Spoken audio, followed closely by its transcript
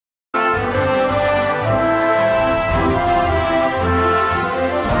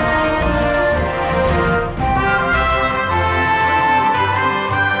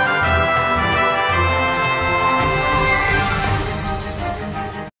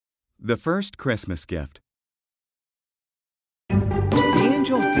The first Christmas gift. The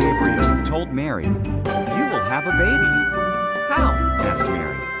angel Gabriel told Mary, "You will have a baby." "How?" asked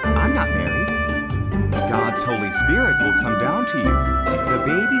Mary. "I'm not married." "God's Holy Spirit will come down to you. The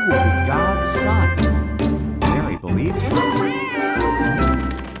baby will be God's son." Mary believed him.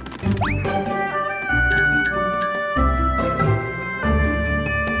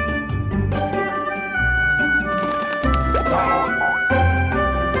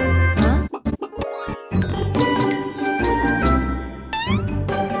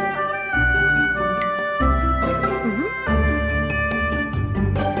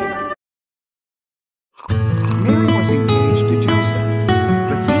 Mary was engaged to Joseph,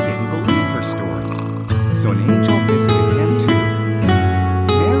 but he didn't believe her story. So an angel visited him too.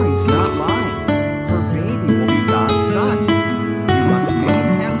 "Mary's not lying. Her baby will be God's son. You must name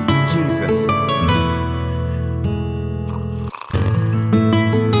him Jesus."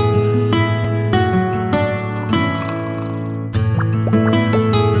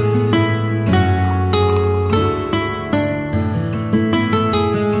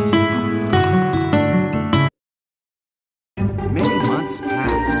 Many months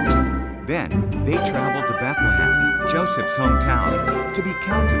passed. Then they traveled to Bethlehem, Joseph's hometown, to be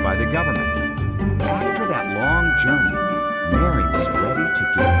counted by the government. After that long journey, Mary was ready to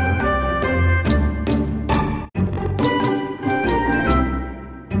give birth.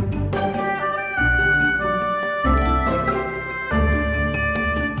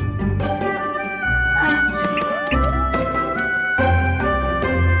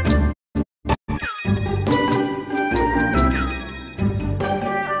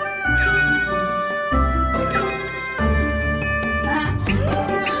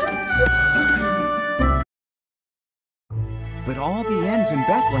 But all the inns in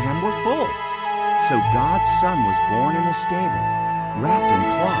Bethlehem were full. So God's son was born in a stable, wrapped in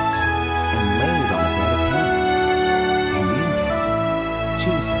cloths, and laid on a bed of hay. They named him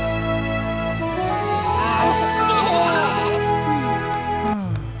Jesus.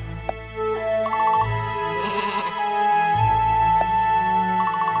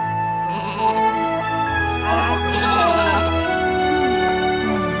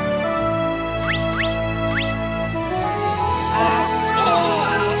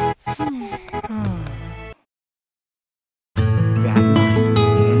 That night,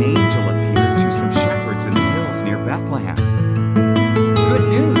 an angel appeared to some shepherds in the hills near Bethlehem. "Good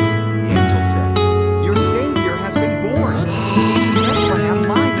news," the angel said. "Your Savior has been born. He's in Bethlehem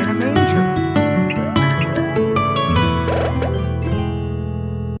lying in a manger."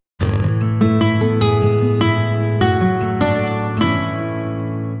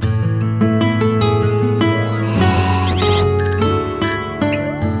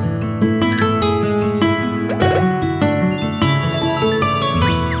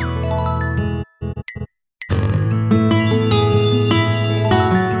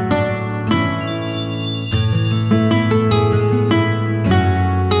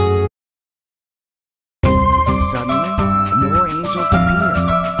 Suddenly, more angels appeared,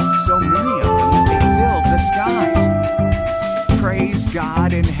 so many of them that they filled the skies. "Praise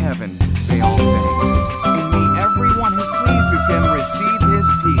God in heaven," they all sang, "and may everyone who pleases him receive his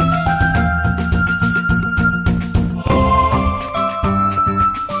peace."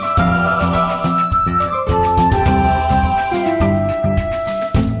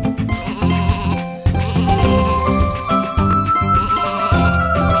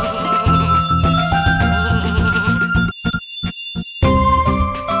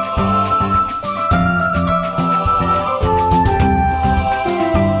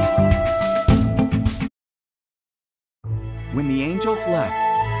 When the angels left,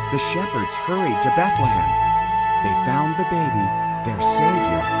 the shepherds hurried to Bethlehem. They found the baby, their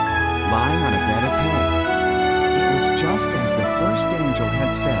Savior, lying on a bed of hay. It was just as the first angel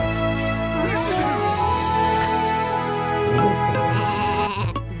had said.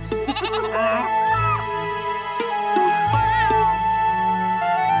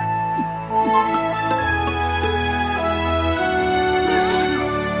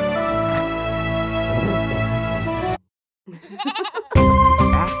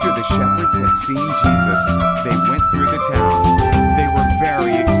 After the shepherds had seen Jesus, they went through the town. They were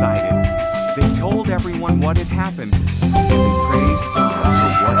very excited. They told everyone what had happened